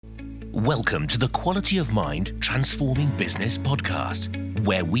Welcome to the Quality of Mind Transforming Business podcast,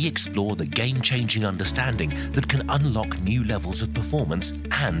 where we explore the game-changing understanding that can unlock new levels of performance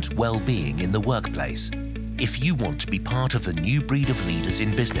and well-being in the workplace. If you want to be part of the new breed of leaders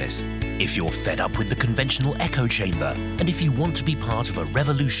in business, if you're fed up with the conventional echo chamber, and if you want to be part of a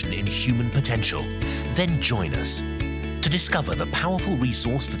revolution in human potential, then join us to discover the powerful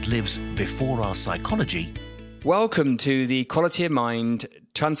resource that lives before our psychology. Welcome to the Quality of Mind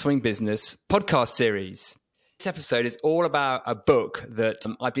Transforming Business podcast series. This episode is all about a book that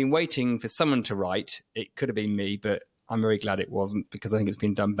I've been waiting for someone to write. It could have been me, but I'm very glad it wasn't because I think it's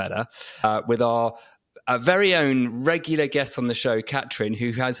been done better. With our very own regular guest on the show, Katrin,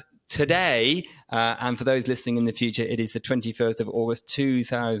 who has today, and for those listening in the future, it is the 21st of August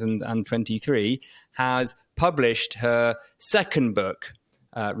 2023, has published her second book.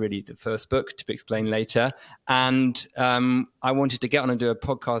 Really the first book, to be explained later. And I wanted to get on and do a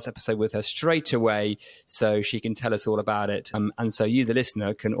podcast episode with her straight away so she can tell us all about it. And so you, the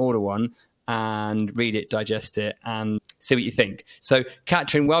listener, can order one and read it, digest it, and see what you think. So,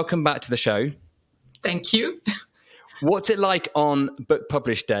 Katrin, welcome back to the show. Thank you. What's it like on book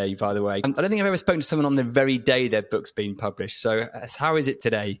publish day, by the way? I don't think I've ever spoken to someone on the very day their book's been published. So how is it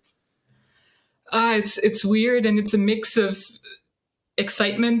today? It's weird, and it's a mix of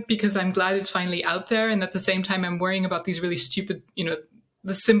excitement because I'm glad it's finally out there, and at the same time I'm worrying about these really stupid,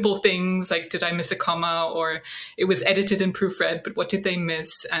 the simple things like, did I miss a comma, or it was edited and proofread, but what did they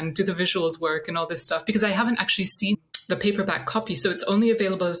miss, and do the visuals work, and all this stuff, because I haven't actually seen the paperback copy. So it's only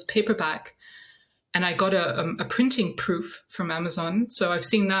available as paperback, and I got a printing proof from Amazon, so I've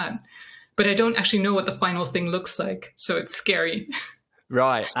seen that, but I don't actually know what the final thing looks like, so it's scary.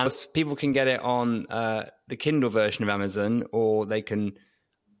 Right. And people can get it on the Kindle version of Amazon, or they can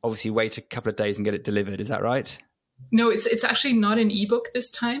obviously wait a couple of days and get it delivered. Is that right? No, it's actually not an ebook this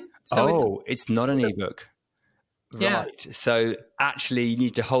time. So it's not an ebook. Yeah. Right. So actually you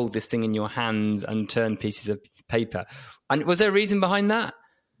need to hold this thing in your hands and turn pieces of paper. And was there a reason behind that?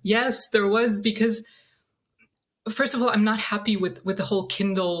 Yes, there was, because first of all, I'm not happy with the whole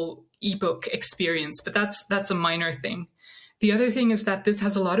Kindle ebook experience, but that's a minor thing. The other thing is that this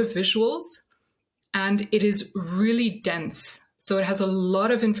has a lot of visuals and it is really dense. So it has a lot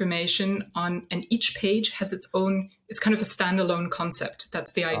of information on, and each page has its own, it's kind of a standalone concept.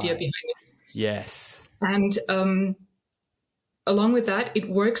 That's the idea behind it. Yes. And along with that, it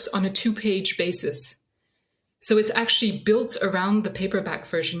works on a 2-page basis. So it's actually built around the paperback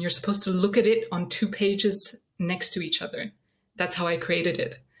version. You're supposed to look at it on 2 pages next to each other. That's how I created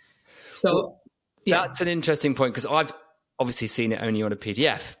it. So That's an interesting point, because I've obviously seen it only on a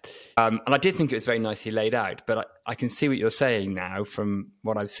PDF. And I did think it was very nicely laid out, but I can see what you're saying now from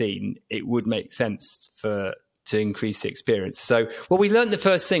what I've seen. It would make sense to increase the experience. So, well, we learned the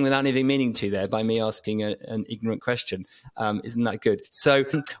first thing without even meaning to there by me asking an ignorant question. Isn't that good? So,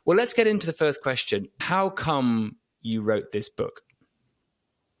 well, let's get into the first question. How come you wrote this book?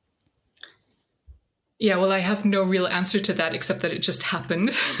 Yeah, well, I have no real answer to that except that it just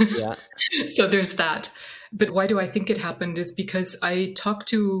happened. Yeah. So there's that. But why do I think it happened is because I talked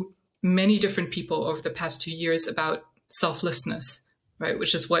to many different people over the past 2 years about selflessness, right?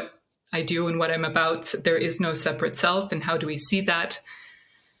 Which is what I do and what I'm about. There is no separate self. And how do we see that?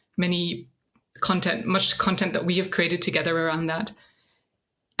 Much content that we have created together around that.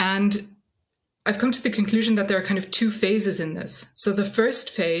 And I've come to the conclusion that there are kind of 2 phases in this. So the first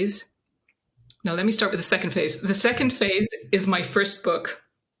phase, now let me start with the second phase. The second phase is my first book.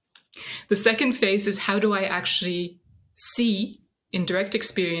 The second phase is, how do I actually see in direct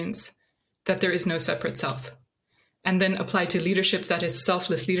experience that there is no separate self? And then apply to leadership that is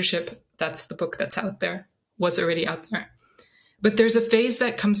selfless leadership. That's the book that's out there, was already out there. But there's a phase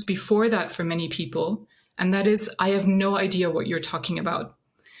that comes before that for many people. And that is, I have no idea what you're talking about.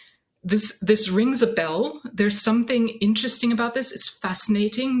 This rings a bell. There's something interesting about this. It's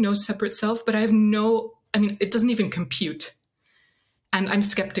fascinating, no separate self, but it doesn't even compute. And I'm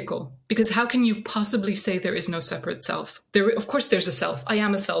skeptical, because how can you possibly say there is no separate self? Of course, there's a self. I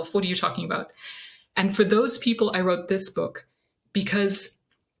am a self. What are you talking about? And for those people, I wrote this book because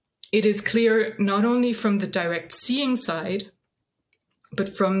it is clear not only from the direct seeing side,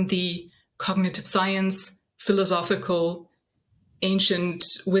 but from the cognitive science, philosophical, ancient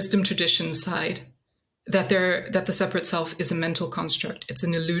wisdom tradition side, that the separate self is a mental construct. It's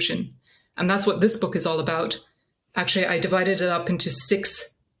an illusion. And that's what this book is all about. Actually, I divided it up into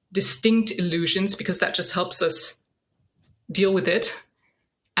 6 distinct illusions because that just helps us deal with it.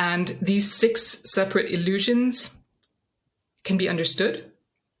 And these 6 separate illusions can be understood.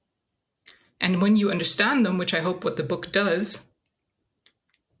 And when you understand them, which I hope what the book does,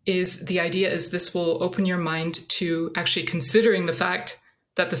 is the idea is this will open your mind to actually considering the fact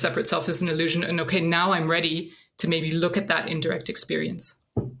that the separate self is an illusion. And okay, now I'm ready to maybe look at that indirect experience.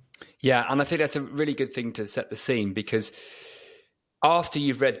 Yeah, and I think that's a really good thing to set the scene, because after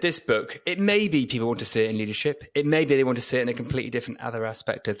you've read this book, it may be people want to see it in leadership. It may be they want to see it in a completely different other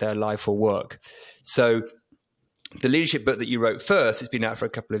aspect of their life or work. So the leadership book that you wrote first, it's been out for a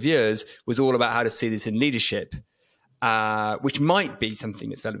couple of years, was all about how to see this in leadership, which might be something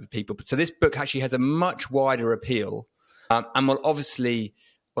that's relevant for people. So this book actually has a much wider appeal, and will obviously,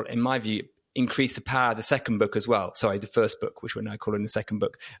 well, in my view, increase the power of the second book as well. Sorry, the first book, which we're now calling the second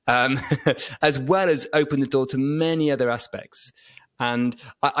book, as well as open the door to many other aspects. And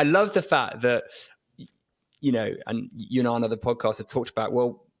I love the fact that, you know, and you and I on other podcasts have talked about,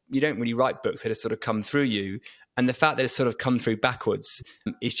 well, you don't really write books, they just sort of come through you. And the fact that it's sort of come through backwards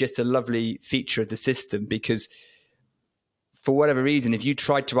is just a lovely feature of the system, because for whatever reason, if you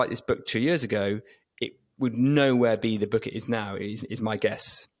tried to write this book 2 years ago, it would nowhere be the book it is now, is my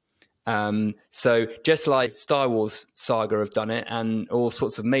guess. So just like Star Wars saga have done it, and all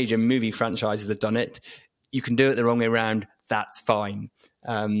sorts of major movie franchises have done it, you can do it the wrong way around. That's fine.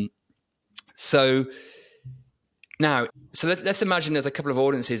 So let's imagine there's a couple of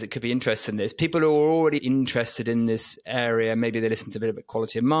audiences that could be interested in this. People who are already interested in this area, maybe they listen to a bit of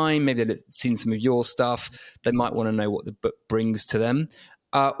Quality of Mind, maybe they've seen some of your stuff, they might want to know what the book brings to them.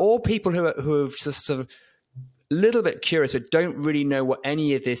 Or people who are just sort of a little bit curious but don't really know what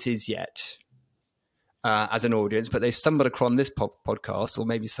any of this is yet as an audience, but they stumbled across this podcast, or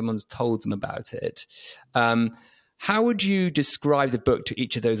maybe someone's told them about it. How would you describe the book to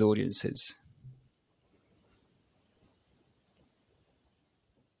each of those audiences?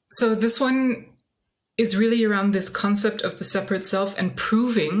 So this one is really around this concept of the separate self and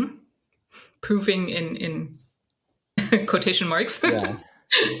proving in quotation marks, Yeah.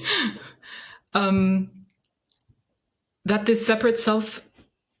 That this separate self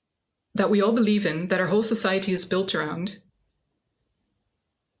that we all believe in, that our whole society is built around,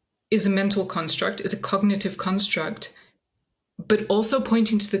 is a mental construct, is a cognitive construct, but also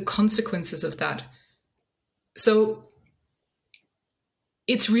pointing to the consequences of that. So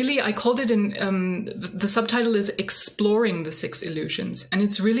it's really, I called it the subtitle is Exploring the Six Illusions. And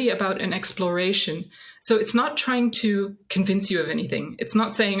it's really about an exploration. So it's not trying to convince you of anything. It's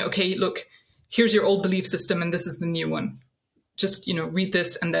not saying, okay, look, here's your old belief system and this is the new one. Just, read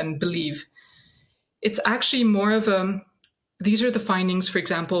this and then believe. It's actually more of these are the findings, for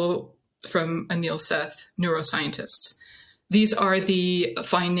example, from Anil Seth, neuroscientists. These are the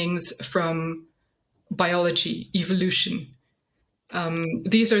findings from biology, evolution.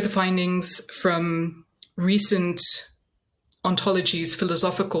 These are the findings from recent ontologies,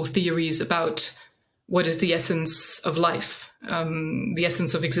 philosophical theories about what is the essence of life, the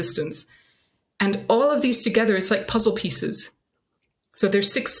essence of existence. And all of these together, it's like puzzle pieces. So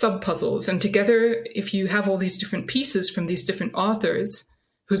there's 6 sub-puzzles. And together, if you have all these different pieces from these different authors,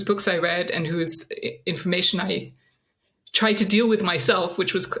 whose books I read and whose information I tried to deal with myself,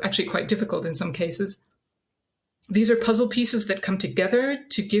 which was actually quite difficult in some cases, these are puzzle pieces that come together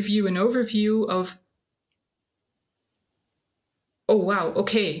to give you an overview of, oh, wow,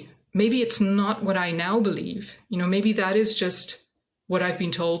 okay, maybe it's not what I now believe. Maybe that is just what I've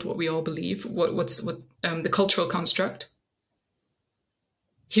been told, what we all believe, what's the cultural construct.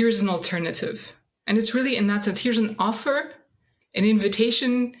 Here's an alternative. And it's really, in that sense, here's an offer, an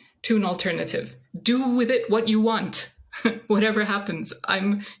invitation to an alternative. Do with it what you want, whatever happens.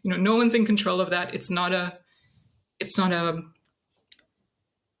 No one's in control of that. It's not a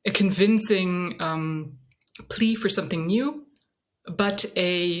convincing plea for something new, but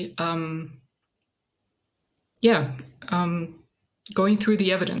going through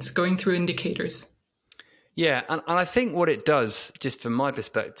the evidence, going through indicators. Yeah, and I think what it does, just from my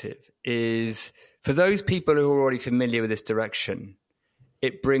perspective, is for those people who are already familiar with this direction,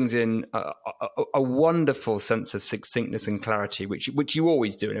 it brings in a wonderful sense of succinctness and clarity, which you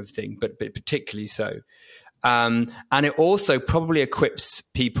always do in everything, but particularly so. And it also probably equips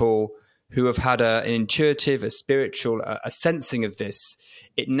people who have had an intuitive, a spiritual, a sensing of this.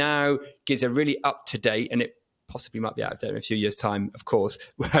 It now gives a really up-to-date, and it possibly might be out there in a few years' time, of course,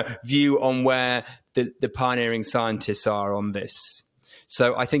 view on where the pioneering scientists are on this.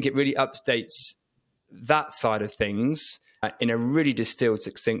 So I think it really updates that side of things in a really distilled,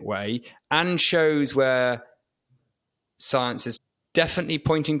 succinct way, and shows where science is definitely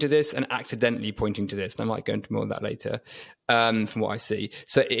pointing to this and accidentally pointing to this. And I might go into more of that later from what I see.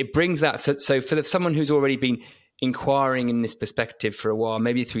 So it brings that. So for someone who's already been inquiring in this perspective for a while,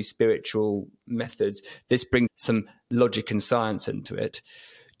 maybe through spiritual methods, this brings some logic and science into it.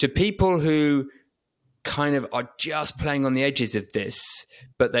 to people who kind of are just playing on the edges of this,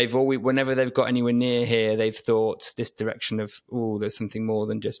 but they've always, whenever they've got anywhere near here, they've thought this direction of, oh, there's something more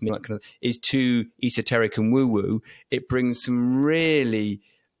than just me, that kind of, is too esoteric and woo-woo. It brings some really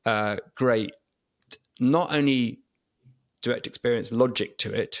great, not only direct experience logic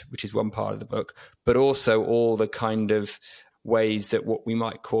to it, which is one part of the book, but also all the kind of ways that what we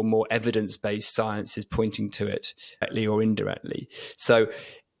might call more evidence-based science is pointing to it, directly or indirectly. So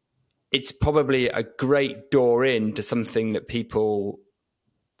it's probably a great door in to something that people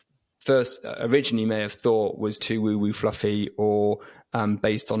first originally may have thought was too woo-woo fluffy or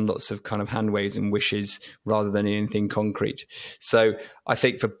based on lots of kind of hand waves and wishes rather than anything concrete. So I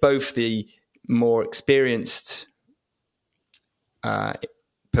think for both the more experienced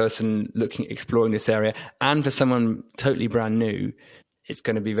person exploring this area and for someone totally brand new, it's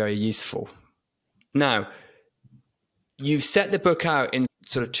going to be very useful. Now, you've set the book out in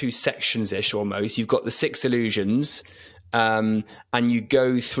sort of 2 sections-ish almost. You've got the 6 illusions, and you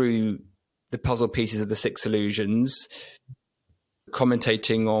go through the puzzle pieces of the 6 illusions,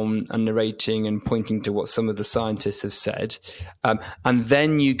 commentating on and narrating and pointing to what some of the scientists have said. And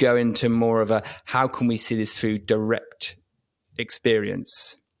then you go into more of a, how can we see this through direct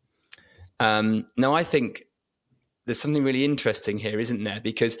experience? Now, I think there's something really interesting here, isn't there?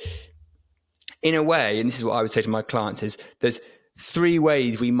 Because in a way, and this is what I would say to my clients, is there's 3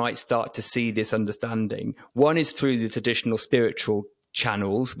 ways we might start to see this understanding. One is through the traditional spiritual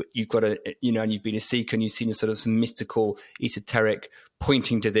channels. You've got and you've been a seeker and you've seen a sort of some mystical, esoteric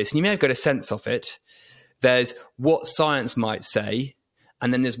pointing to this, and you may have got a sense of it. There's what science might say,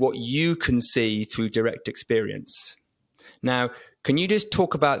 and then there's what you can see through direct experience. Now, can you just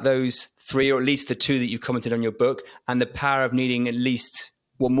talk about those 3, or at least the 2 that you've commented on your book, and the power of needing at least,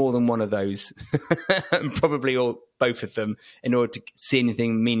 well, more than one of those, and probably both of them, in order to see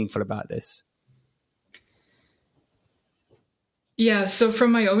anything meaningful about this? Yeah, so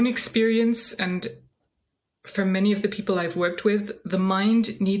from my own experience and from many of the people I've worked with, the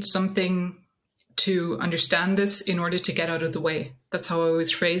mind needs something to understand this in order to get out of the way. That's how I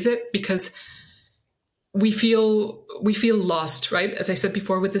always phrase it, because we feel lost, right? As I said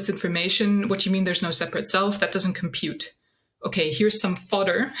before, with this information, what you mean there's no separate self? That doesn't compute. Okay, here's some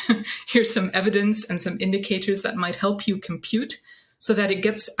fodder, here's some evidence and some indicators that might help you compute so that it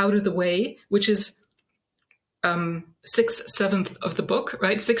gets out of the way, which is 6/7 of the book,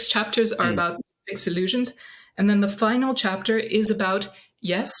 right? 6 chapters are about 6 illusions. And then the final chapter is about,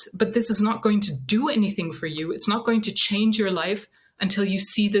 yes, but this is not going to do anything for you. It's not going to change your life until you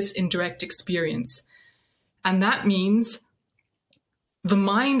see this in direct experience. And that means the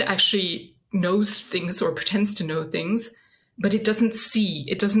mind actually knows things or pretends to know things, but it doesn't see.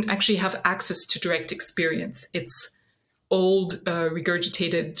 It doesn't actually have access to direct experience. It's old,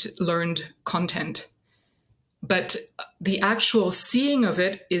 regurgitated, learned content. But the actual seeing of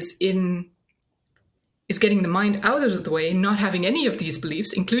it is getting the mind out of the way, not having any of these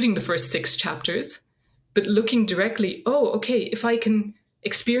beliefs, including the first 6 chapters, but looking directly, oh, okay, if I can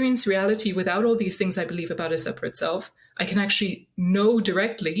experience reality without all these things I believe about a separate self, I can actually know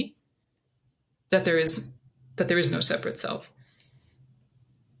directly that there is no separate self.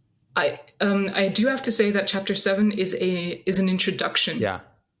 I do have to say that chapter 7 is an introduction. Yeah.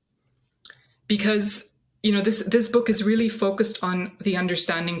 Because this book is really focused on the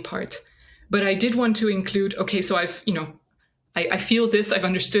understanding part. But I did want to include, okay, so I feel this, I've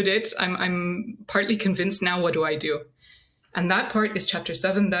understood it, I'm partly convinced, now what do I do? And that part is chapter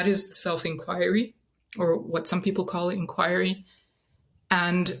 7, that is the self-inquiry, or what some people call inquiry.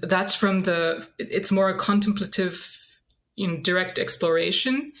 And that's it's more a contemplative, direct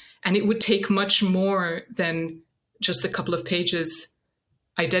exploration. And it would take much more than just a couple of pages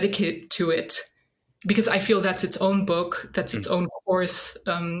I dedicated to it, because I feel that's its own book, that's its own course,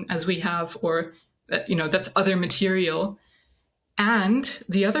 as we have, or that, that's other material. And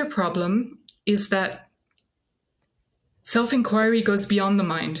the other problem is that self-inquiry goes beyond the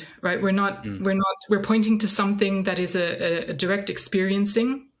mind, right? We're pointing to something that is a direct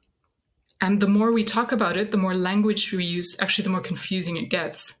experiencing. And the more we talk about it, the more language we use, actually, the more confusing it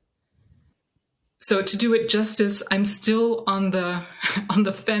gets. So to do it justice, I'm still on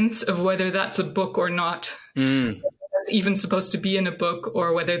the fence of whether that's a book or not. Whether that's even supposed to be in a book,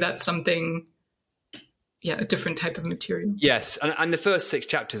 or whether that's something, a different type of material. Yes, and the first 6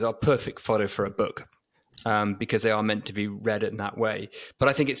 chapters are perfect fodder for a book, because they are meant to be read in that way. But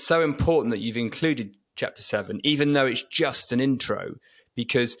I think it's so important that you've included chapter 7, even though it's just an intro,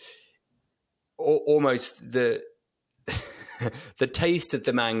 because almost the taste of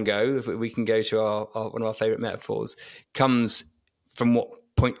the mango, if we can go to one of our favorite metaphors, comes from what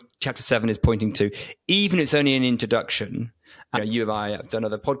chapter 7 is pointing to, even if it's only an introduction. You and I have done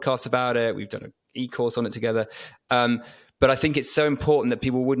other podcasts about it. We've done an e-course on it together. But I think it's so important that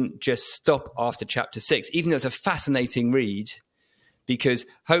people wouldn't just stop after chapter 6, even though it's a fascinating read, because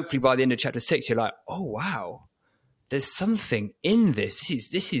hopefully by the end of chapter 6, you're like, oh, wow, there's something in this.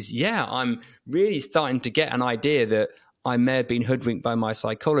 This is, yeah, I'm really starting to get an idea that I may have been hoodwinked by my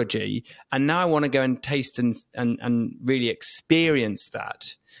psychology. And now I want to go and taste and really experience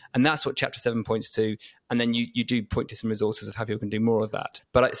that. And that's what chapter 7 points to. And then you do point to some resources of how people can do more of that.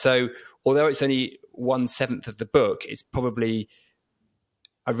 But so although it's only 1/7 of the book, it's probably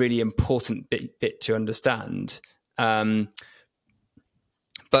a really important bit to understand. But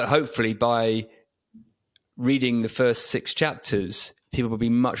hopefully by reading the first 6 chapters, people will be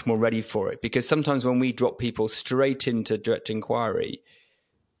much more ready for it. Because sometimes when we drop people straight into direct inquiry,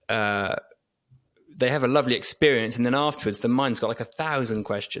 they have a lovely experience, and then afterwards the mind's got like 1,000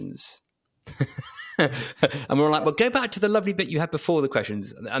 questions. And we're like, well, go back to the lovely bit you had before the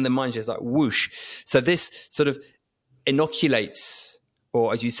questions, and the mind's just like whoosh. So this sort of inoculates,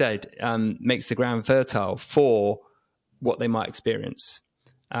 or as you said, makes the ground fertile for what they might experience.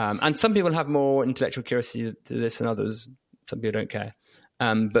 And some people have more intellectual curiosity to this than others. Some people don't care.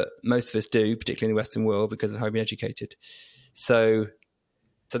 But most of us do, particularly in the Western world, because of how we've been educated. So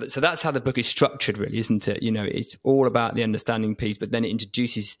that's how the book is structured, really, isn't it? It's all about the understanding piece, but then it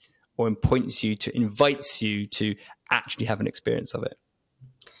introduces or invites you to actually have an experience of it.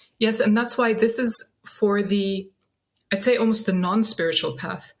 Yes, and that's why this is for I'd say almost the non-spiritual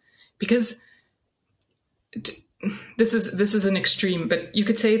path, because this is an extreme, but you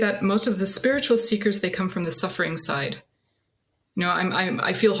could say that most of the spiritual seekers, they come from the suffering side.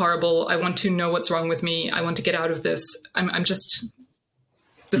 I feel horrible. I want to know what's wrong with me. I want to get out of this.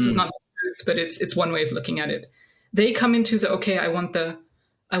 This is not the truth, but it's one way of looking at it. They come into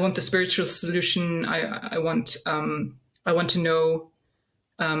I want the spiritual solution. I want to know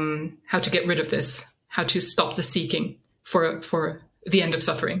how to get rid of this, how to stop the seeking for the end of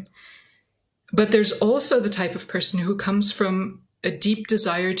suffering. But there's also the type of person who comes from a deep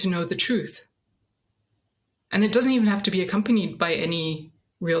desire to know the truth. And it doesn't even have to be accompanied by any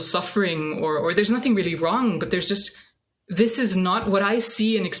real suffering or there's nothing really wrong, but there's just, this is not what I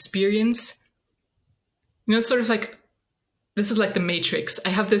see and experience. Sort of like, this is like the Matrix. I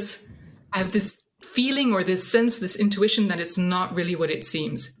have this feeling or this sense, this intuition that it's not really what it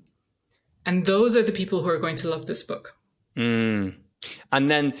seems. And those are the people who are going to love this book. Mm. And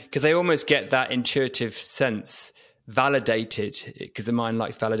then, because they almost get that intuitive sense validated, because the mind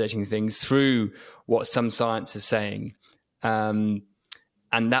likes validating things through what some science is saying. And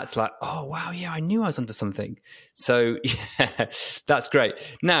that's like, oh, wow, yeah, I knew I was onto something. So, yeah, that's great.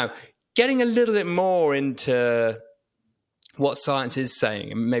 Now, getting a little bit more into what science is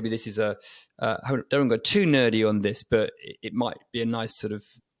saying, and maybe this is I don't go too nerdy on this, but it might be a nice sort of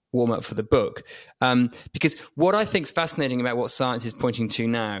warm up for the book. Because what I think is fascinating about what science is pointing to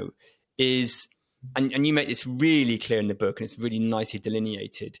now is, and you make this really clear in the book, and it's really nicely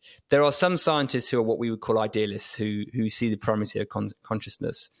delineated. There are some scientists who are what we would call idealists, who see the primacy of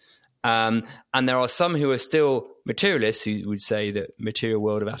consciousness. And there are some who are still materialists, who would say that material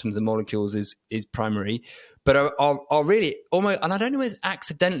world of atoms and molecules is primary, but are really almost, and I don't know if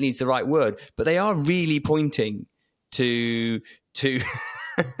accidentally is the right word, but they are really pointing to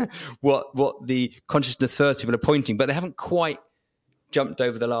what the consciousness first people are pointing, but they haven't quite jumped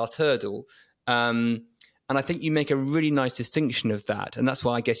over the last hurdle. And I think you make a really nice distinction of that. And that's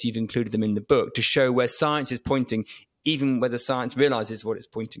why I guess you've included them in the book, to show where science is pointing, even whether science realizes what it's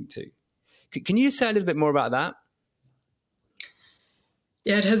pointing to. Can you say a little bit more about that?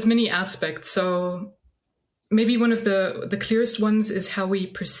 Yeah, it has many aspects. So maybe one of the clearest ones is how we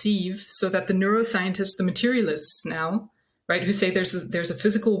perceive, so that the neuroscientists, the materialists now, right, who say there's a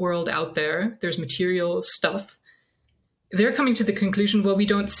physical world out there, there's material stuff, they're coming to the conclusion, well, we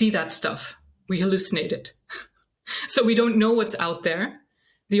don't see that stuff. We hallucinate it. So we don't know what's out there.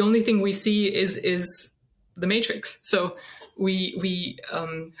 The only thing we see is the Matrix. So we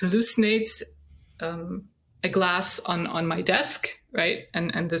hallucinate a glass on my desk, right?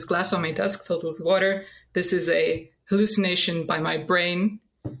 And this glass on my desk filled with water, this is a hallucination by my brain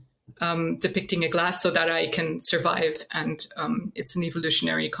depicting a glass so that I can survive. And it's an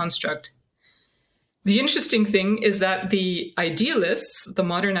evolutionary construct. The interesting thing is that the idealists, the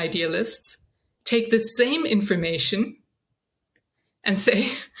modern idealists, take the same information and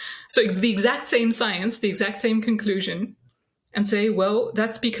say, so it's the exact same science, the exact same conclusion, and say, well,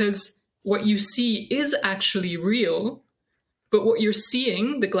 that's because what you see is actually real, but what you're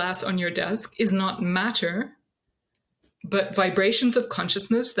seeing, the glass on your desk, is not matter, but vibrations of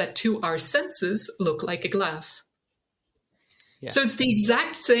consciousness that to our senses look like a glass. Yeah. So it's the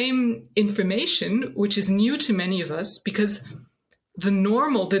exact same information, which is new to many of us, because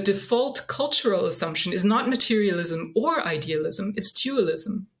the default cultural assumption is not materialism or idealism, it's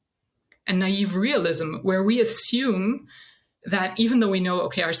dualism and naive realism, where we assume that even though we know,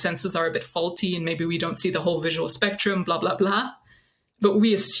 okay, our senses are a bit faulty and maybe we don't see the whole visual spectrum, blah, blah, blah, but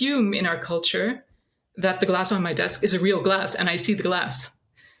we assume in our culture that the glass on my desk is a real glass and I see the glass.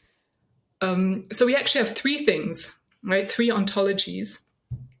 So we actually have three things, right? Three ontologies.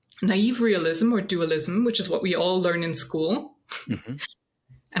 Naive realism or dualism, which is what we all learn in school, mm-hmm.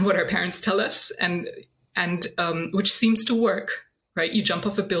 and what our parents tell us, and which seems to work, right? You jump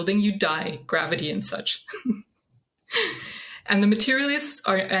off a building, you die, gravity and such. And the materialists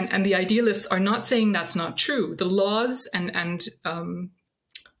are and the idealists are not saying that's not true. The laws and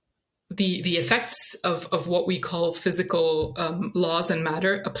the effects of what we call physical laws and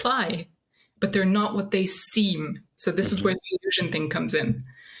matter apply, but they're not what they seem. So this mm-hmm. is where the illusion thing comes in.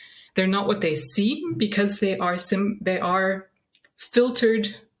 They're not what they seem because they are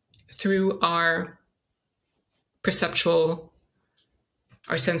filtered through our perceptual,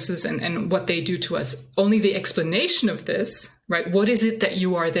 our senses and what they do to us. Only the explanation of this, right? What is it that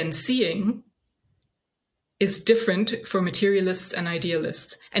you are then seeing is different for materialists and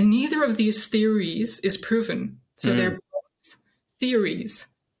idealists. And neither of these theories is proven. So they're both theories.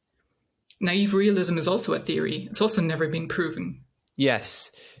 Naive realism is also a theory. It's also never been proven.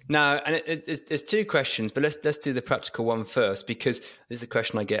 Yes. Now, and there's two questions, but let's do the practical one first, because this is a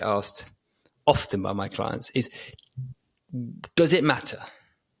question I get asked often by my clients is, does it matter,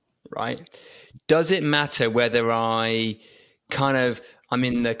 right? Does it matter whether I'm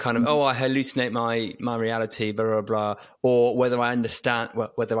in the kind of, I hallucinate my reality, blah, blah, blah, or whether I understand,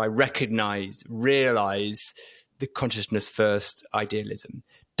 whether I realize the consciousness first idealism?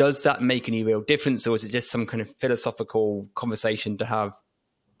 Does that make any real difference, or is it just some kind of philosophical conversation to have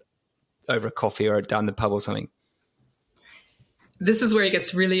over a coffee or down the pub or something? This is where it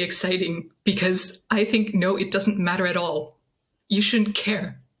gets really exciting, because I think, no, it doesn't matter at all. You shouldn't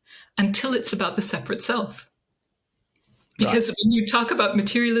care until it's about the separate self. Because right. When you talk about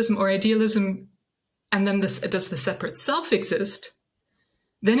materialism or idealism, and then does the separate self exist,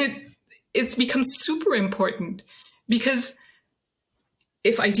 then it becomes super important. Because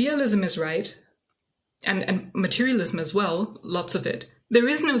if idealism is right, and materialism as well, lots of it, there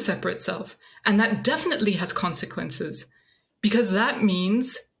is no separate self. And that definitely has consequences, because that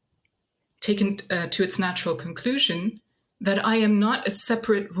means, taken to its natural conclusion, that I am not a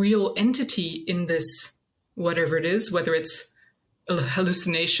separate real entity in this, whatever it is, whether it's a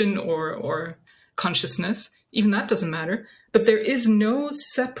hallucination or consciousness, even that doesn't matter. But there is no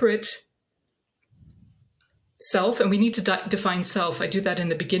separate self, and we need to define self. I do that in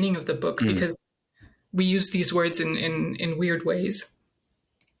the beginning of the book because we use these words in weird ways.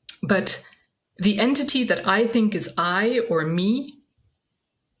 But the entity that I think is I or me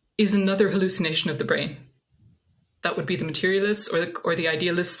is another hallucination of the brain. That would be the materialist or the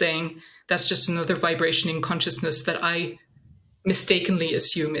idealist saying that's just another vibration in consciousness that I mistakenly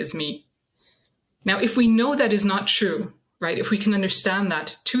assume is me. Now, if we know that is not true, right? If we can understand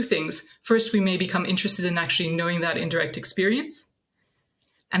that, two things. First, we may become interested in actually knowing that indirect experience.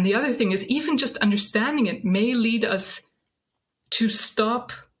 And the other thing is, even just understanding it may lead us to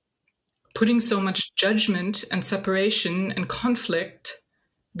stop putting so much judgment and separation and conflict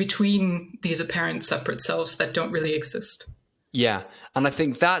between these apparent separate selves that don't really exist. Yeah. And I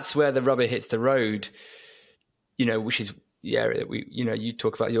think that's where the rubber hits the road, which is the area that you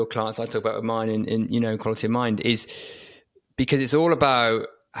talk about your clients, I talk about mine in Quality of Mind, is because it's all about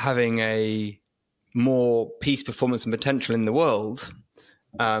having a more peace, performance and potential in the world,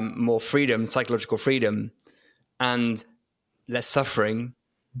 more freedom, psychological freedom, and less suffering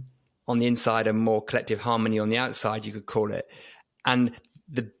on the inside and more collective harmony on the outside, you could call it. And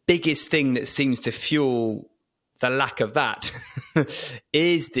the biggest thing that seems to fuel the lack of that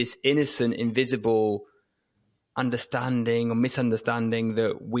is this innocent, invisible understanding or misunderstanding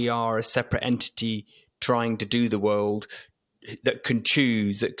that we are a separate entity trying to do the world, that can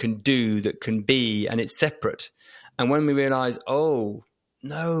choose, that can do, that can be, and it's separate. And when we realize, oh,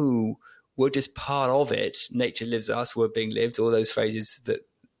 no, we're just part of it. Nature lives us, we're being lived, all those phrases that,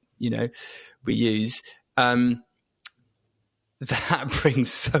 we use. That brings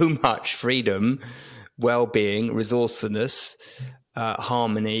so much freedom, well-being, resourcefulness,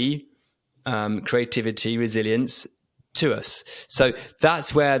 harmony, creativity, resilience to us. So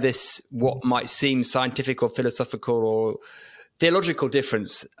that's where this, what might seem scientific or philosophical or theological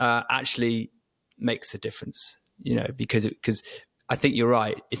difference actually makes a difference. because I think you're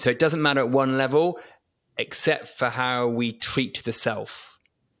right. So it doesn't matter at one level, except for how we treat the self.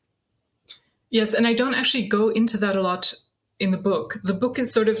 Yes, and I don't actually go into that a lot in the book. The book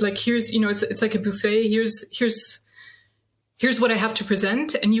is sort of like, here's, it's like a buffet. Here's what I have to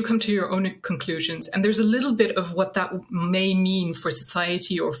present, and you come to your own conclusions. And there's a little bit of what that may mean for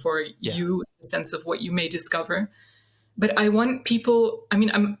society or for you, in the sense of what you may discover. But I want people,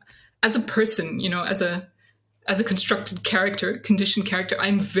 I'm as a person, as a constructed character, conditioned character,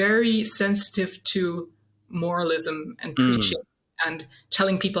 I'm very sensitive to moralism and preaching and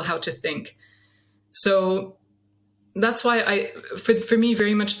telling people how to think. So that's why for me,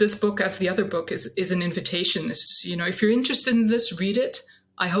 very much this book, as the other book, is an invitation. It's, if you're interested in this, read it.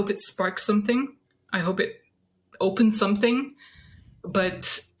 I hope it sparks something. I hope it opens something.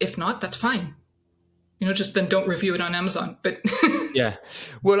 But if not, that's fine. Just then don't review it on Amazon. But yeah,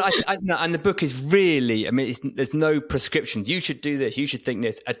 well, and the book is really, there's no prescriptions. You should do this. You should think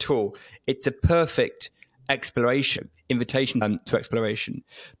this at all. It's a perfect invitation to exploration.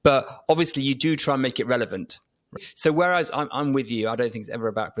 But obviously, you do try and make it relevant. So whereas I'm with you, I don't think it's ever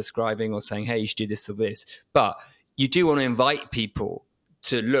about prescribing or saying, hey, you should do this or this. But you do want to invite people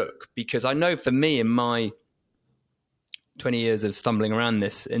to look, because I know for me, in my 20 years of stumbling around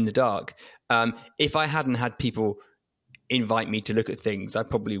this in the dark, if I hadn't had people invite me to look at things, I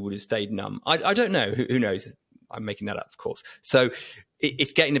probably would have stayed numb. I don't know. Who knows? I'm making that up, of course. So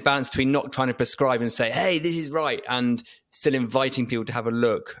it's getting the balance between not trying to prescribe and say, hey, this is right, and still inviting people to have a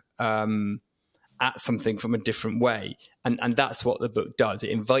look at something from a different way. And that's what the book does. It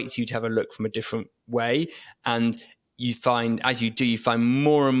invites you to have a look from a different way. And you find, as you do, you find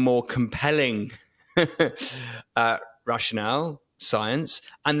more and more compelling rationale, science,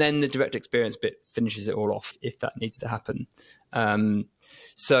 and then the direct experience bit finishes it all off if that needs to happen.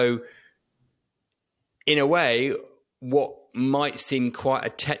 So in a way, what might seem quite a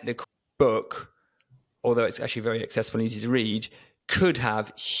technical book, although it's actually very accessible and easy to read, could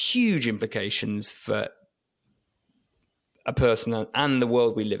have huge implications for a person and the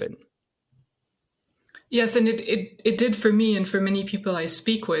world we live in. Yes, and it did for me and for many people I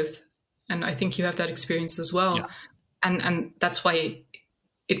speak with, and I think you have that experience as well. Yeah. And that's why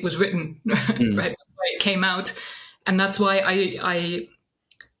it was written, right? That's why it came out, and that's why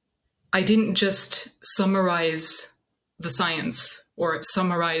I didn't just summarize the science or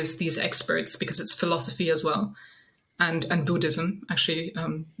summarize these experts, because it's philosophy as well. And Buddhism, actually,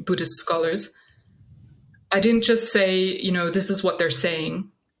 Buddhist scholars. I didn't just say, this is what they're saying.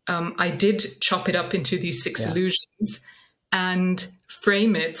 I did chop it up into these 6 illusions and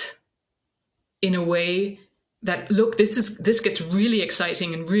frame it in a way that, look, this gets really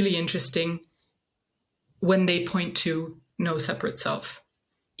exciting and really interesting when they point to no separate self.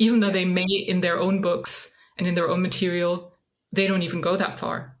 Even though they may, in their own books and in their own material, they don't even go that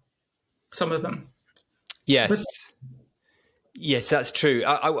far, some of them. Yes. Yes, that's true.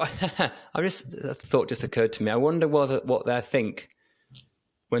 I just a thought just occurred to me. I wonder what they think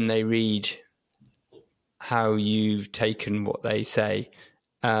when they read how you've taken what they say.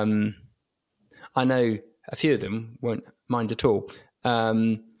 I know a few of them won't mind at all,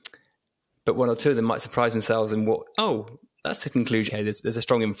 but one or two of them might surprise themselves and that's the conclusion. Hey, there's a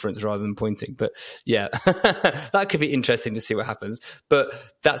strong inference rather than pointing. But yeah, that could be interesting to see what happens. But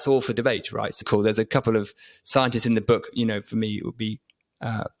that's all for debate, right? So cool. There's a couple of scientists in the book. For me, it would be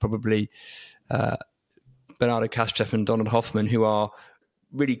probably Bernardo Kastrup and Donald Hoffman, who are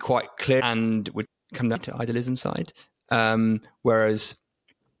really quite clear and would come down to idealism side. Whereas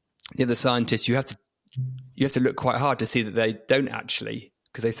the other scientists, you have to look quite hard to see that they don't actually,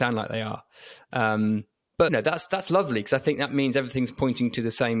 because they sound like they are. But no, that's lovely, because I think that means everything's pointing to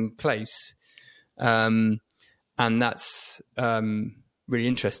the same place. And that's really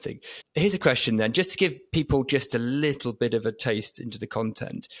interesting. Here's a question then, just to give people just a little bit of a taste into the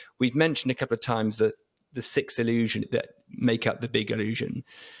content. We've mentioned a couple of times that the 6 illusions that make up the big illusion.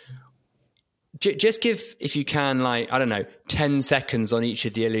 Just give, if you can, 10 seconds on each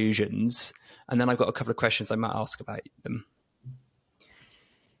of the illusions. And then I've got a couple of questions I might ask about them.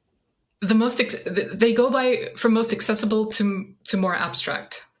 They go by from most accessible to more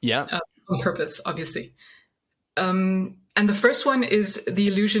abstract. Yeah. On purpose, obviously. And the first one is the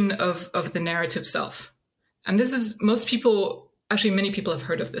illusion of the narrative self. And this is many people have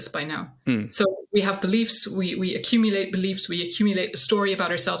heard of this by now. So we have beliefs, we accumulate beliefs, we accumulate a story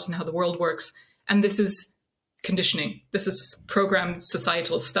about ourselves and how the world works. And this is conditioning. This is programmed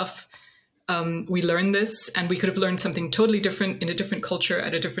societal stuff. We learn this, and we could have learned something totally different in a different culture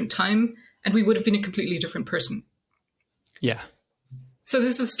at a different time, and we would have been a completely different person. Yeah. So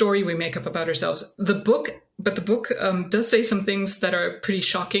this is a story we make up about ourselves. The book does say some things that are pretty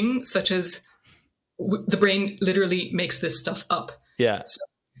shocking, such as the brain literally makes this stuff up. Yeah. So,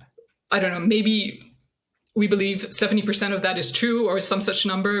 I don't know, maybe we believe 70% of that is true or some such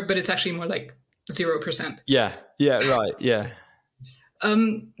number, but it's actually more like 0%. Yeah. Yeah. Right. Yeah.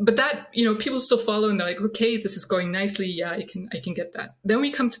 But that, people still follow and they're like, okay, this is going nicely. Yeah, I can get that. Then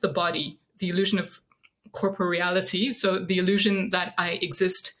we come to the body, the illusion of corporeality. So the illusion that I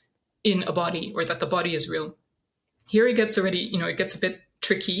exist in a body or that the body is real. Here it gets it gets a bit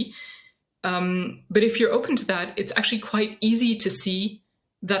tricky. But if you're open to that, it's actually quite easy to see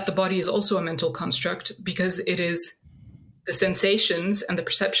that the body is also a mental construct, because it is the sensations and the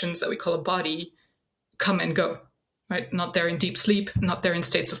perceptions that we call a body come and go, right? Not there in deep sleep, not there in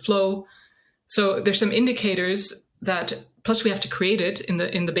states of flow. So there's some indicators that, plus we have to create it in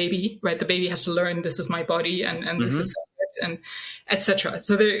the baby, right? The baby has to learn this is my body and this is separate and etc.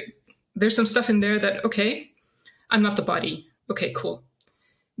 So there's some stuff in there that, okay, I'm not the body. Okay, cool.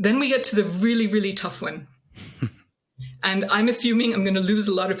 Then we get to the really, really tough one. And I'm assuming I'm going to lose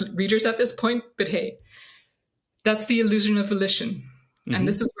a lot of readers at this point, but hey, that's the illusion of volition. And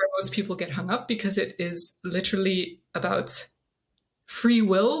this is where most people get hung up, because it is literally about free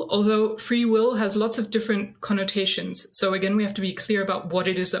will, although free will has lots of different connotations. So again, we have to be clear about what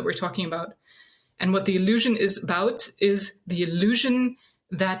it is that we're talking about. And what the illusion is about is the illusion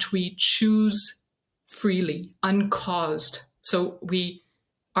that we choose freely, uncaused. So we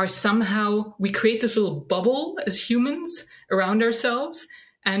create this little bubble as humans around ourselves,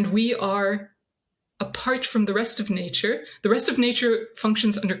 and we are apart from the rest of nature. The rest of nature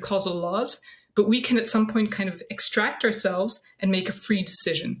functions under causal laws, but we can at some point kind of extract ourselves and make a free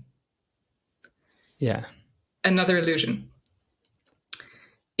decision. Yeah. Another illusion.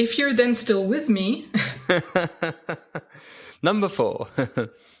 If you're then still with me... Number 4.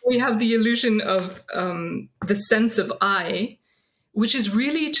 We have the illusion of the sense of I, which is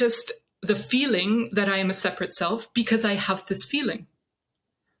really just the feeling that I am a separate self because I have this feeling.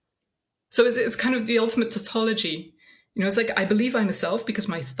 So it's kind of the ultimate tautology. It's like, I believe I'm a self because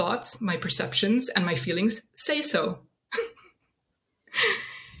my thoughts, my perceptions, and my feelings say so.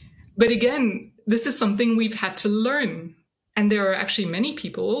 But again, this is something we've had to learn. And there are actually many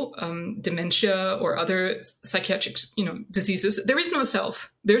people, dementia or other psychiatric, diseases. There is no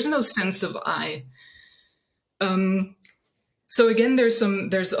self. There's no sense of I. So again, there's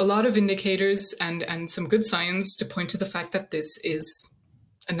a lot of indicators and some good science to point to the fact that this is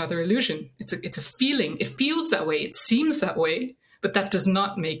another illusion. It's a feeling. It feels that way. It seems that way, but that does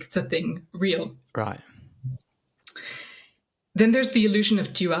not make the thing real. Right. Then there's the illusion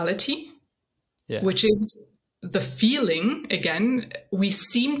of duality, which is the feeling, again, we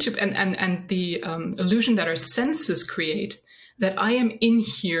seem to, and the illusion that our senses create, that I am in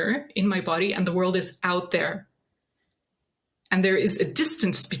here, in my body, and the world is out there. And there is a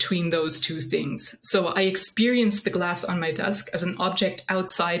distance between those two things. So I experience the glass on my desk as an object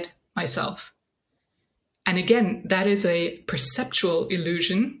outside myself. And again, that is a perceptual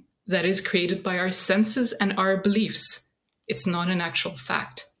illusion that is created by our senses and our beliefs. It's not an actual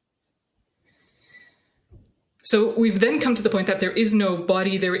fact. So we've then come to the point that there is no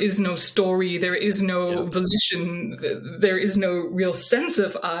body, there is no story, there is no volition, there is no real sense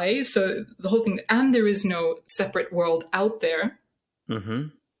of I. So the whole thing, and there is no separate world out there. Mm-hmm.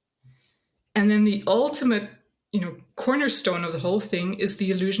 And then the ultimate, cornerstone of the whole thing is the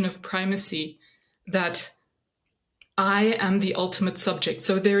illusion of primacy, that I am the ultimate subject.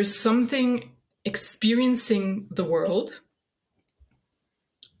 So there is something experiencing the world.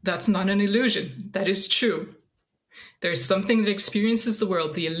 That's not an illusion. That is true. There's something that experiences the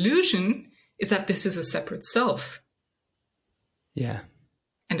world. The illusion is that this is a separate self. Yeah.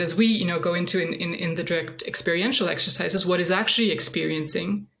 And as we, go into in the direct experiential exercises, what is actually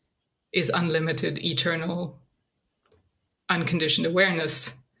experiencing is unlimited, eternal, unconditioned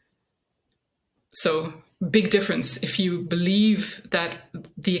awareness. So big difference. If you believe that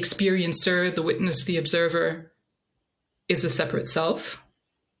the experiencer, the witness, the observer is a separate self,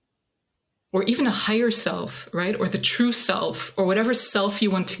 or even a higher self, right? Or the true self, or whatever self you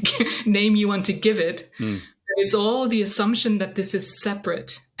want to name you want to give it. It's all the assumption that this is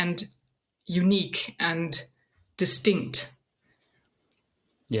separate and unique and distinct.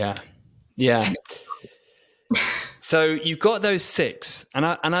 Yeah. Yeah. So you've got those 6, and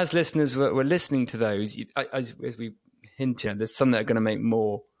as listeners were listening to those, as we hinted, there's some that are going to make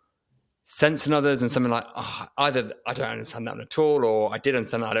more sense than others, and something like, either I don't understand that at all, or I did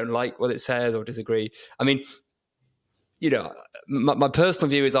understand that, I don't like what it says, or disagree. I mean, my personal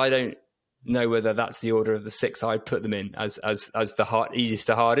view is I don't know whether that's the order of the 6 I'd put them in as the easiest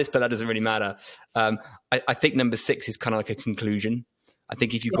to hardest, but that doesn't really matter. I think number 6 is kind of like a conclusion. I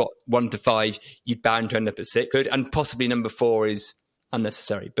think if you've got 1 to 5, you're bound to end up at 6. And possibly number 4 is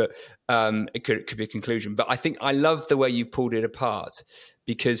unnecessary, but it could be a conclusion. But I think I love the way you pulled it apart,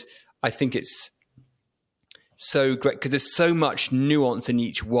 because I think it's so great, because there's so much nuance in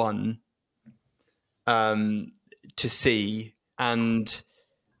each one to see and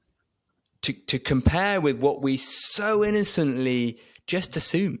to compare with what we so innocently just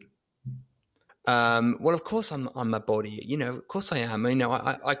assume. Well, of course I'm my body, of course I am.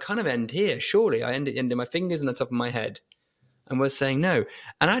 I kind of end here, surely. I end in my fingers and the top of my head. And we're saying no.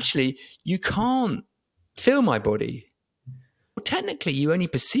 And actually, you can't feel my body. Well, technically, you only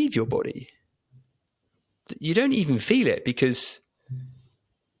perceive your body. You don't even feel it, because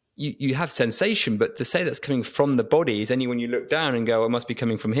you have sensation, but to say that's coming from the body is only when you look down and go, it must be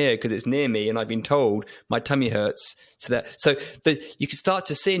coming from here because it's near me and I've been told my tummy hurts. So you can start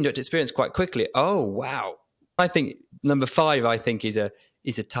to see and to experience quite quickly. Oh, wow. I think number 5,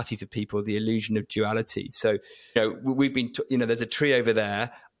 is a toughie for people, the illusion of duality. So, we've been, there's a tree over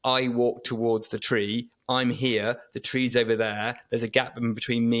there. I walk towards the tree. I'm here. The tree's over there. There's a gap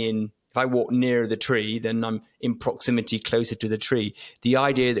between me and, if I walk nearer the tree, then I'm in proximity closer to the tree. The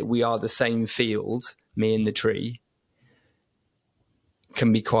idea that we are the same field, me and the tree,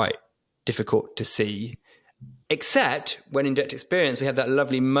 can be quite difficult to see. Except when in direct experience, we have that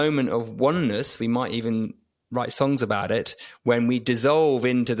lovely moment of oneness. We might even write songs about it when we dissolve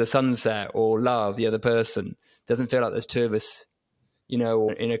into the sunset or love the other person. It doesn't feel like there's 2 of us, in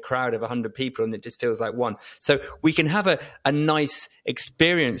a crowd of 100 people, and it just feels like one. So we can have a nice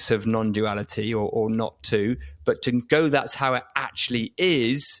experience of non-duality or not to, but to go, that's how it actually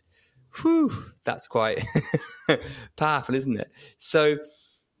is. Whew, that's quite powerful, isn't it? So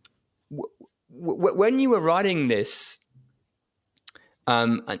when you were writing this,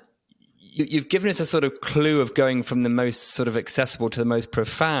 you've given us a sort of clue of going from the most sort of accessible to the most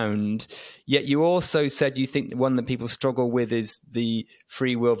profound, yet you also said you think the one that people struggle with is the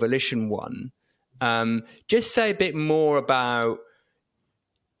free will volition one. Just say a bit more about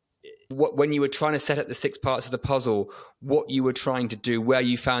when you were trying to set up the 6 parts of the puzzle, what you were trying to do, where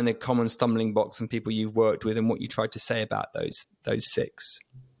you found the common stumbling blocks and people you've worked with, and what you tried to say about those 6.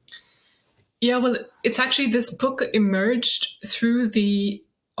 Yeah, well, it's actually, this book emerged through the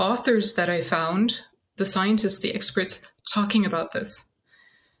authors that I found, the scientists, the experts talking about this.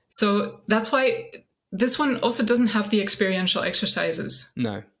 So that's why this one also doesn't have the experiential exercises.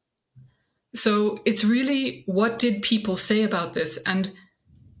 No. So it's really, what did people say about this? And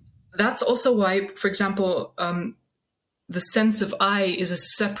that's also why, for example, the sense of I is a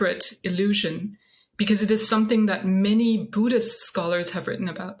separate illusion, because it is something that many Buddhist scholars have written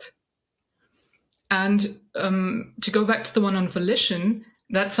about. And to go back to the one on volition,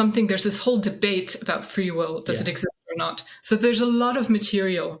 that's something, there's this whole debate about free will. Does it exist or not? So there's a lot of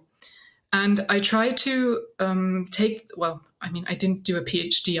material. And I try to I didn't do a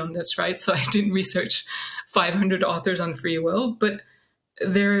PhD on this, right? So I didn't research 500 authors on free will, but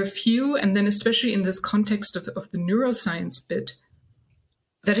there are a few, and then especially in this context of the neuroscience bit,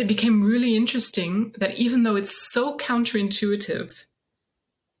 that it became really interesting that even though it's so counterintuitive,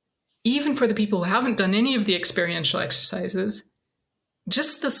 even for the people who haven't done any of the experiential exercises,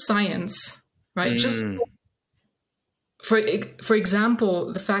 just the science, right? Just for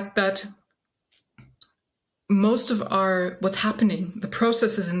example, the fact that most of what's happening, the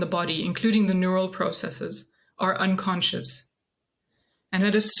processes in the body, including the neural processes, are unconscious. And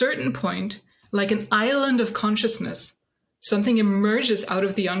at a certain point, like an island of consciousness, something emerges out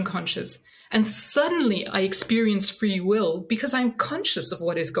of the unconscious. And suddenly I experience free will because I'm conscious of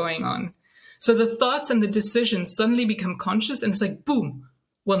what is going on. So the thoughts and the decisions suddenly become conscious, and it's like, boom,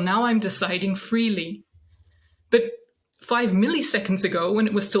 well, now I'm deciding freely. But 5 milliseconds ago, when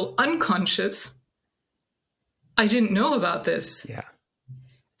it was still unconscious, I didn't know about this. Yeah.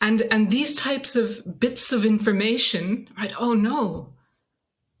 And these types of bits of information, right? Oh no.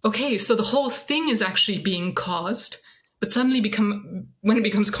 Okay, so the whole thing is actually being caused, but suddenly when it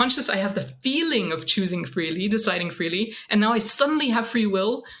becomes conscious, I have the feeling of choosing freely, deciding freely, and now I suddenly have free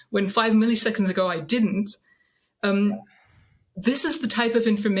will when 5 milliseconds ago I didn't. This is the type of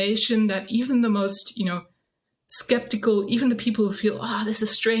information that even the most, skeptical, even the people who feel, this is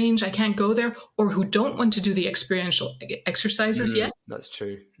strange, I can't go there, or who don't want to do the experiential exercises yet. That's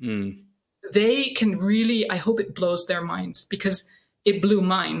true. They can really, I hope it blows their minds, because it blew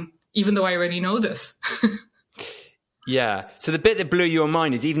mine, even though I already know this. Yeah. So the bit that blew your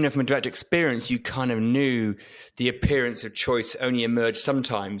mind is even from a direct experience, you kind of knew the appearance of choice only emerged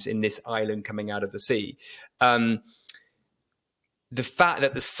sometimes in this island coming out of the sea. The fact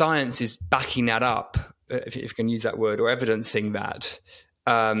that the science is backing that up, if you can use that word, or evidencing that,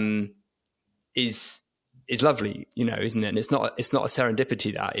 is lovely, isn't it? And it's not a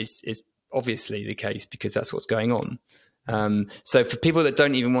serendipity. That is obviously the case because that's what's going on. So for people that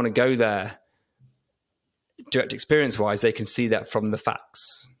don't even want to go there, direct experience wise, they can see that from the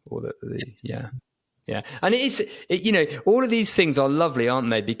facts or yeah. And all of these things are lovely, aren't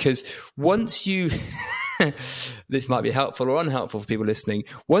they? Because once you, this might be helpful or unhelpful for people listening.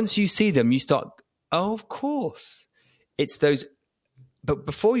 Once you see them, you start, oh, of course, it's those. But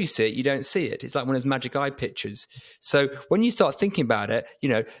before you see it, you don't see it. It's like one of those magic eye pictures. So when you start thinking about it,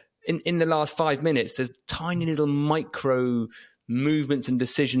 in the last 5 minutes, there's tiny little micro movements and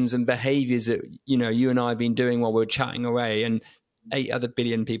decisions and behaviors that, you and I have been doing while we're chatting away, and 8 other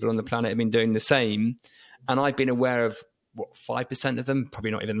billion people on the planet have been doing the same. And I've been aware of 5% of them,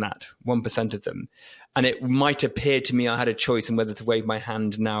 probably not even that, 1% of them. And it might appear to me I had a choice in whether to wave my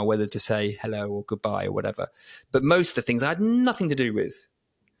hand now, whether to say hello or goodbye or whatever. But most of the things I had nothing to do with.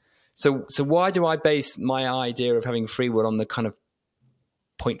 So why do I base my idea of having free will on the kind of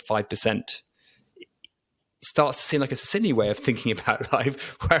 0.5%? It starts to seem like a silly way of thinking about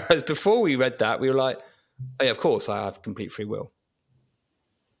life. Whereas before we read that, we were like, oh, yeah, of course I have complete free will.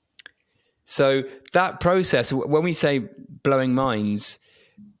 So that process, when we say blowing minds,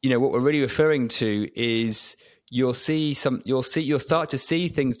 what we're really referring to is you'll start to see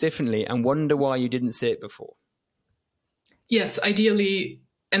things differently and wonder why you didn't see it before. Yes, ideally.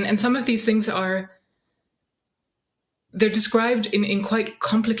 And some of these things they're described in quite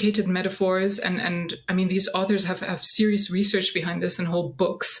complicated metaphors. And I mean, these authors have serious research behind this and whole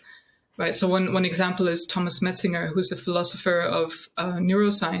books, right? So one example is Thomas Metzinger, who's a philosopher of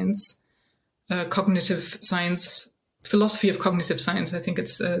neuroscience, cognitive science, philosophy of cognitive science. I think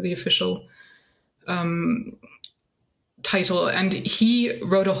it's the official title. And he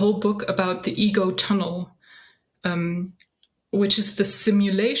wrote a whole book about the ego tunnel, which is the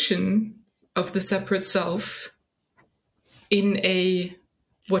simulation of the separate self in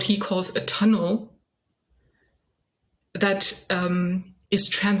what he calls a tunnel that is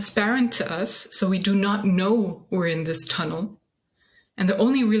transparent to us. So we do not know we're in this tunnel. And the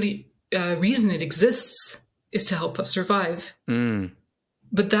only really reason it exists is to help us survive. Mm.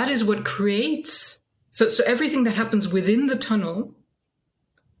 But that is what creates. So everything that happens within the tunnel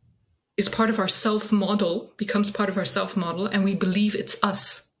is part of our self-model, becomes part of our self-model, and we believe it's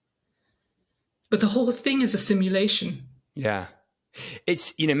us. But the whole thing is a simulation. Yeah.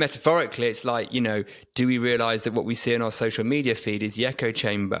 It's, metaphorically, it's like, do we realize that what we see in our social media feed is the echo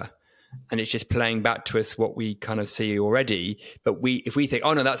chamber? And it's just playing back to us what we kind of see already. But if we think,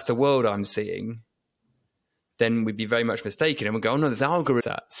 oh, no, that's the world I'm seeing, then we'd be very much mistaken. And we'd go, oh, no, there's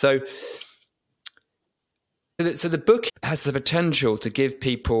algorithm. So the book has the potential to give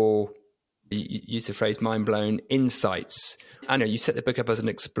people, you use the phrase mind blown, insights. I know you set the book up as an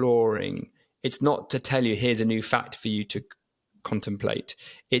exploring. It's not to tell you, here's a new fact for you to contemplate.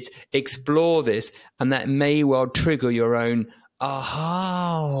 It's explore this, and that may well trigger your own,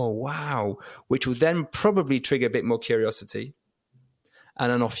 aha, wow, which will then probably trigger a bit more curiosity.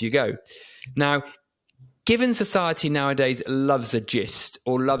 And then off you go. Now, given society nowadays loves a gist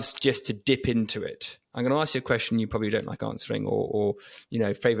or loves just to dip into it, I'm going to ask you a question you probably don't like answering or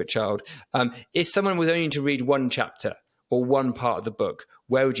favorite child. If someone was only to read one chapter or one part of the book,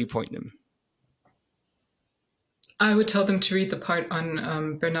 where would you point them? I would tell them to read the part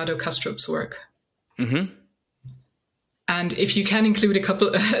on Bernardo Kastrup's work. Mm-hmm. And if you can include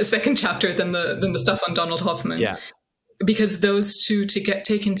a second chapter, then the stuff on Donald Hoffman. Yeah. Because those two to get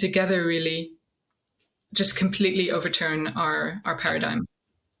taken together really just completely overturn our paradigm.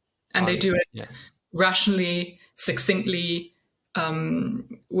 And they do it rationally, succinctly,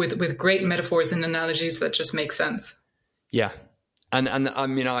 with great metaphors and analogies that just make sense. Yeah. And I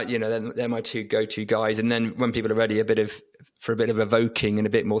mean, they're my two go-to guys. And then when people are ready, for a bit of evoking and a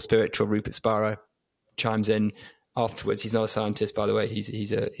bit more spiritual, Rupert Spara chimes in afterwards. He's not a scientist, by the way.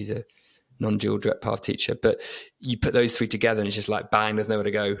 He's a non-dual direct path teacher. But you put those three together, and it's just like bang. There's nowhere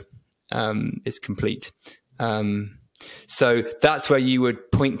to go. It's complete. So that's where you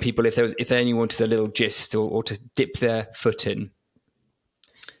would point people if they only wanted a little gist or to dip their foot in.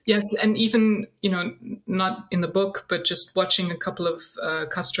 Yes, and even, not in the book, but just watching a couple of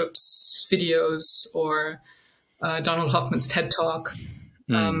Kastrup's videos or Donald Hoffman's TED Talk.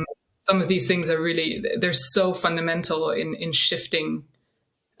 Some of these things are really, they're so fundamental in shifting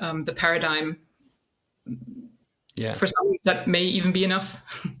the paradigm. Yeah. For some, that may even be enough.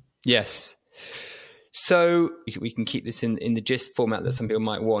 Yes. So we can keep this in the gist format that some people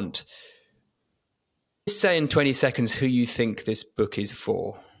might want. Just say in 20 seconds who you think this book is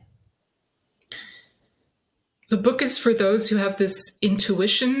for. The book is for those who have this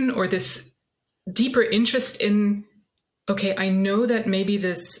intuition or this deeper interest in, okay, I know that maybe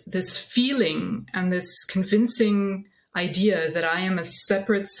this feeling and this convincing idea that I am a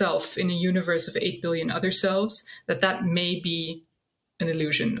separate self in a universe of 8 billion other selves, that may be an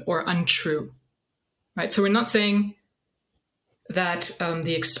illusion or untrue, right? So we're not saying that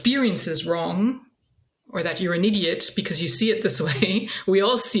the experience is wrong or that you're an idiot because you see it this way. We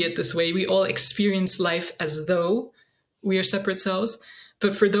all see it this way. We all experience life as though we are separate selves.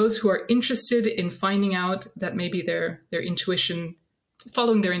 But for those who are interested in finding out that maybe their intuition,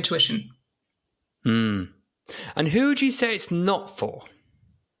 following their intuition. And who would you say it's not for?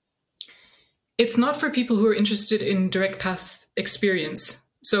 It's not for people who are interested in direct path experience.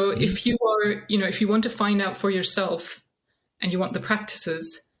 So if you are, if you want to find out for yourself and you want the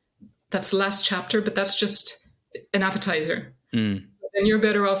practices, that's the last chapter, but that's just an appetizer. And you're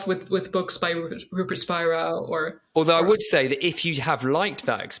better off with books by Rupert Spira or... Although I would say that if you have liked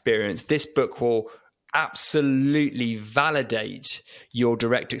that experience, this book will absolutely validate your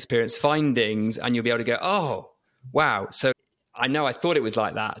direct experience findings, and you'll be able to go, oh, wow. So I know I thought it was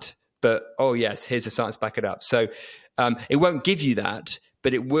like that, but oh yes, here's the science back it up. So it won't give you that,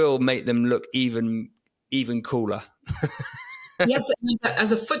 but it will make them look even cooler. Yes, and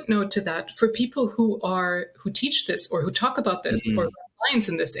as a footnote to that, for people who teach this or who talk about this or have clients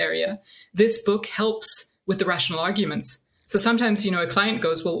in this area, this book helps with the rational arguments. So sometimes, a client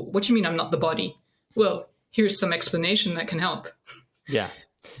goes, well, what do you mean I'm not the body? Well, here's some explanation that can help. Yeah.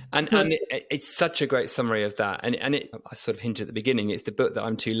 And it's such a great summary of that. And I sort of hinted at the beginning, it's the book that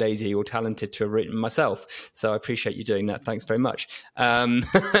I'm too lazy or talented to have written myself. So I appreciate you doing that. Thanks very much. In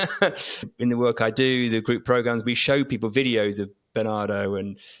the work I do, the group programs, we show people videos of Bernardo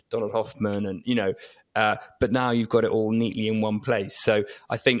and Donald Hoffman and, but now you've got it all neatly in one place. So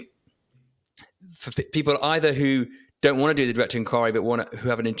I think for people either who don't want to do the direct inquiry, but who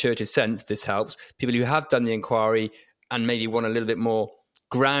have an intuitive sense, this helps. People who have done the inquiry and maybe want a little bit more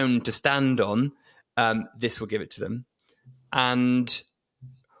ground to stand on, this will give it to them. And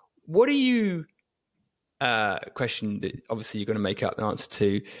what do you question that obviously you're going to make up the answer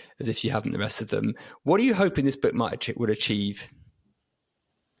to as if you haven't the rest of them. What are you hoping this book would achieve?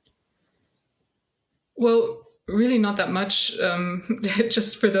 Well, really not that much.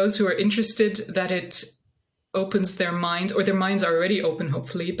 Just for those who are interested, that it opens their mind, or their minds are already open,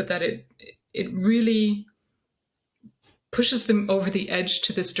 hopefully, but that it really pushes them over the edge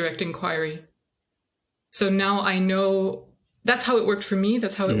to this direct inquiry. So now I know that's how it worked for me.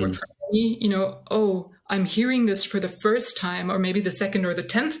 That's how it worked for me. I'm hearing this for the first time, or maybe the second or the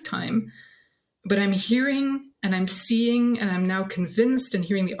 10th time, but I'm hearing and I'm seeing and I'm now convinced and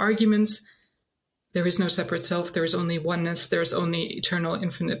hearing the arguments. There is no separate self. There is only oneness. There is only eternal,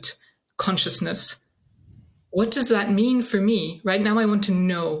 infinite consciousness. What does that mean for me? Right now I want to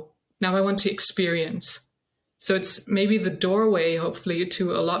know. Now I want to experience. So it's maybe the doorway, hopefully,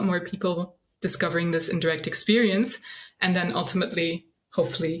 to a lot more people discovering this indirect experience. And then ultimately,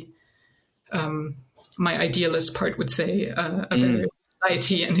 hopefully, my idealist part would say a better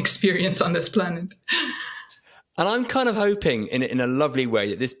society and experience on this planet. And I'm kind of hoping in a lovely way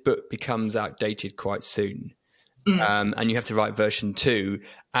that this book becomes outdated quite soon. And you have to write version 2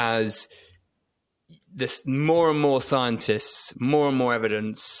 as this more and more scientists, more and more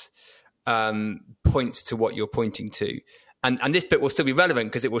evidence points to what you're pointing to. And this bit will still be relevant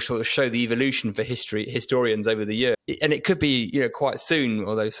because it will sort of show the evolution for historians over the years. And it could be, quite soon,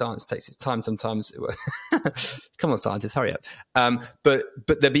 although science takes its time sometimes. Come on, scientists, hurry up. But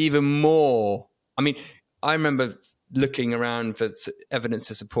there'll be even more. I mean, I remember looking around for evidence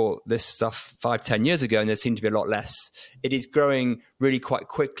to support this stuff 5-10 years ago, and there seemed to be a lot less. It is growing really quite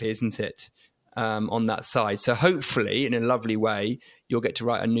quickly, isn't it, on that side? So hopefully, in a lovely way, you'll get to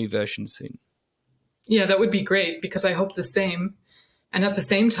write a new version soon. Yeah, that would be great, because I hope the same. And at the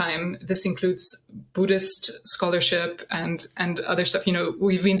same time, this includes Buddhist scholarship and other stuff.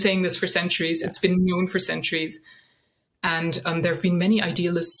 We've been saying this for centuries. It's been known for centuries. And there have been many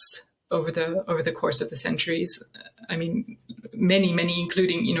idealists over the course of the centuries. I mean, many,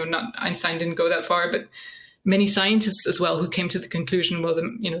 including, not Einstein didn't go that far, but many scientists as well who came to the conclusion, well,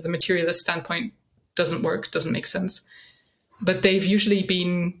 the materialist standpoint doesn't work, doesn't make sense. But they've usually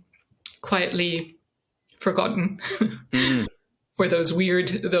been quietly forgotten for those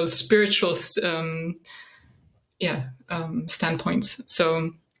spiritual standpoints.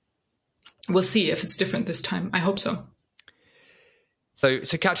 So we'll see if it's different this time. I hope so. So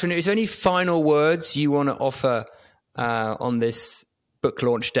Katrin, is there any final words you want to offer on this book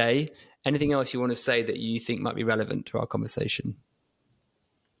launch day? Anything else you want to say that you think might be relevant to our conversation?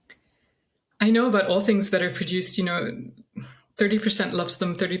 I know about all things that are produced, 30% loves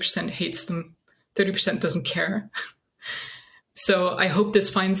them, 30% hates them, 30% doesn't care. So I hope this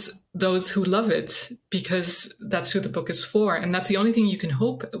finds those who love it, because that's who the book is for. And that's the only thing you can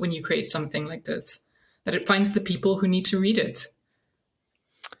hope when you create something like this, that it finds the people who need to read it.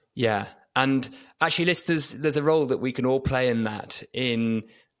 Yeah. And actually, listeners, there's a role that we can all play in that, in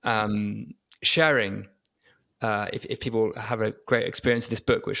sharing. If people have a great experience of this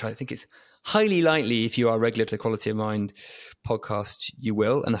book, which I think is highly likely, if you are regular to the Quality of Mind podcast, you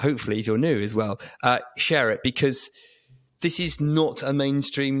will. And hopefully, if you're new as well, share it, because this is not a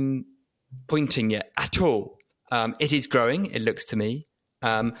mainstream pointing yet at all. It is growing, it looks to me.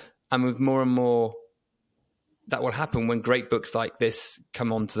 And with more and more, that will happen when great books like this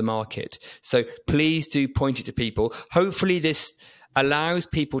come onto the market. So please do point it to people. Hopefully this allows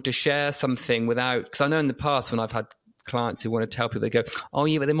people to share something without, because I know in the past when I've had clients who want to tell people, they go, oh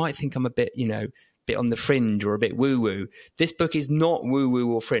yeah, but they might think I'm a bit, bit on the fringe or a bit woo-woo. This book is not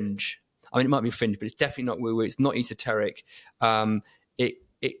woo-woo or fringe. I mean, it might be fringe, but it's definitely not woo-woo. It's not esoteric. It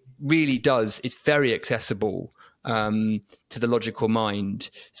really does. It's very accessible to the logical mind.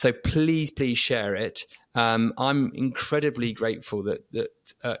 So please share it. I'm incredibly grateful that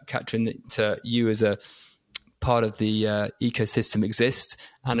Katrin, that you as a part of the ecosystem exist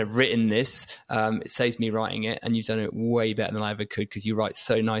and have written this. It saves me writing it, and you've done it way better than I ever could, because you write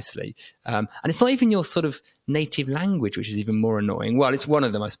so nicely. And it's not even your sort of native language, which is even more annoying. Well, it's one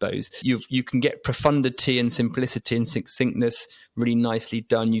of them, I suppose. You can get profundity and simplicity and succinctness really nicely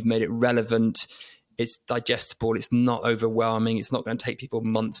done. You've made it relevant. It's digestible. It's not overwhelming. It's not going to take people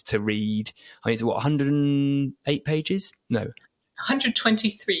months to read. I mean, it's 108 pages? No.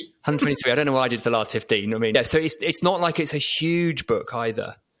 123. 123. I don't know what I did for the last 15. I mean, yeah, so it's not like it's a huge book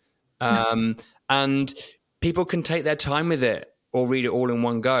either. And people can take their time with it or read it all in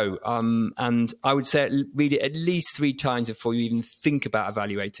one go. And I would say read it at least 3 times before you even think about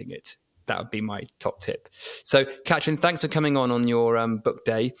evaluating it. That would be my top tip. So, Katrin, thanks for coming on your book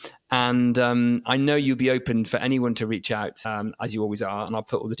day. And I know you'll be open for anyone to reach out, as you always are. And I'll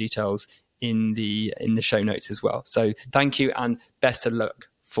put all the details in the show notes as well. So thank you, and best of luck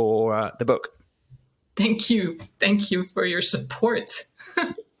for the book. Thank you for your support.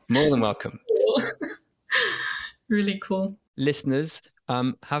 More than welcome. Really cool. Listeners,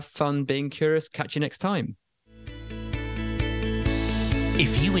 have fun being curious. Catch you next time.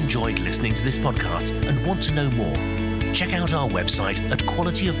 If you enjoyed listening to this podcast and want to know more, check out our website at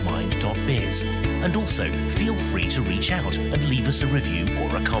qualityofmind.biz, and also feel free to reach out and leave us a review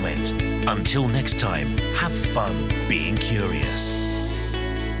or a comment. Until next time, have fun being curious.